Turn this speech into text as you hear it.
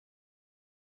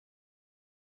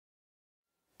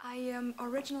I am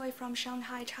originally from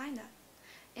Shanghai, China,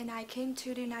 and I came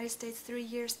to the United States 3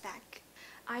 years back.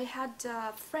 I had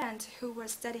a friend who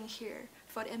was studying here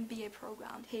for the MBA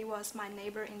program. He was my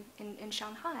neighbor in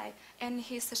Shanghai, and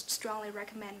he strongly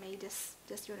recommended me this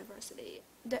university.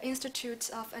 The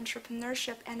Institute of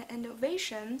Entrepreneurship and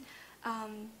Innovation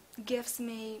gives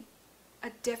me a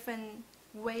different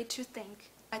way to think.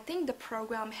 I think the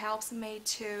program helps me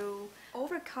to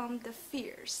overcome the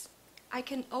fears. I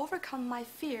can overcome my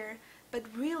fear, but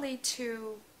really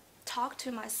to talk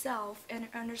to myself and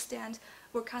understand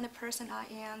what kind of person I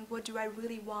am, what do I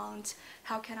really want,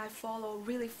 how can I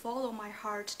really follow my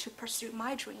heart to pursue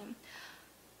my dream.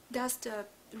 That's the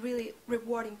really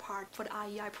rewarding part for the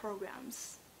IEI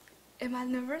programs. Am I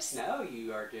nervous? No,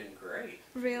 you are doing great.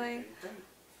 Really? Doing great.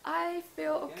 I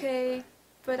feel okay,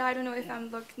 but I don't know if I'm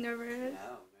looking nervous.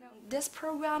 No. This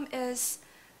program is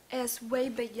way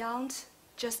beyond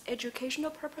just educational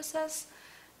purposes.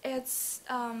 It's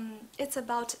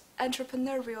about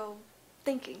entrepreneurial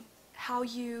thinking, how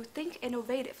you think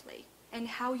innovatively, and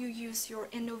how you use your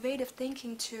innovative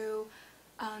thinking to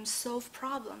solve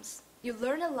problems. You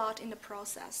learn a lot in the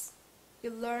process.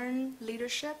 You learn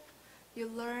leadership, you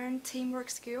learn teamwork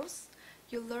skills,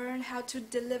 you learn how to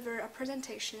deliver a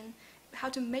presentation, how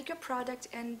to make a product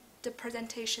and the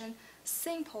presentation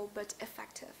simple but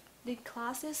effective. The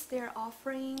classes they're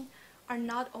offering are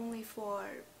not only for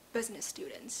business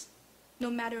students, no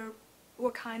matter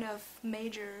what kind of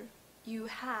major you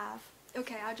have.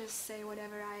 Okay, I'll just say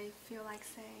whatever I feel like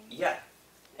saying. Yeah,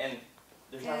 and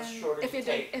there's not a shortage of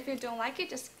tape. If you don't like it,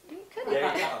 just cut it.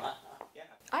 There you go. Yeah.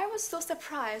 I was so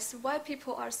surprised why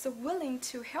people are so willing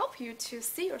to help you to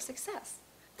see your success.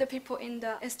 The people in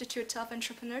the Institute of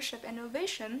Entrepreneurship and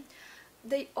Innovation,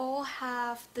 they all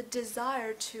have the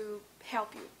desire to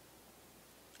help you.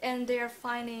 And they are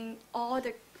finding all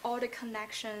the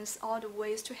connections, all the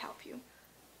ways to help you.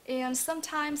 And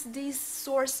sometimes these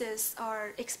sources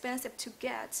are expensive to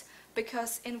get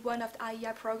because in one of the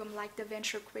IEI programs like the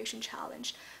Venture Creation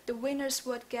Challenge, the winners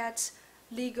would get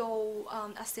legal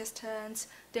assistance,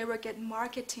 they will get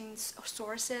marketing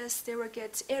sources, they will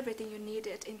get everything you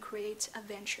needed in create a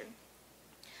venture.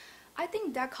 I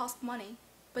think that costs money,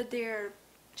 but they're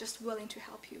just willing to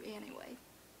help you anyway.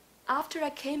 After I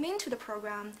came into the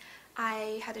program,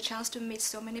 I had a chance to meet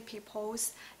so many people,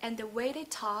 and the way they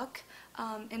talk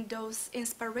and those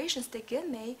inspirations they give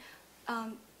me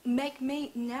make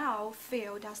me now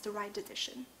feel that's the right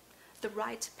decision, the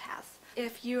right path.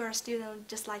 If you are a student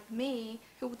just like me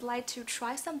who would like to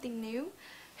try something new,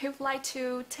 who would like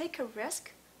to take a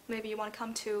risk, maybe you want to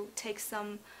come to take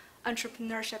some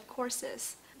entrepreneurship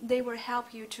courses, they will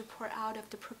help you to pour out of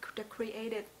the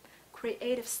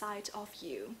creative side of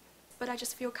you. But I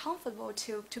just feel comfortable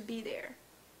to be there.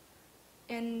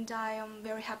 And I am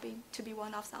very happy to be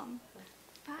one of them.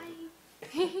 Bye.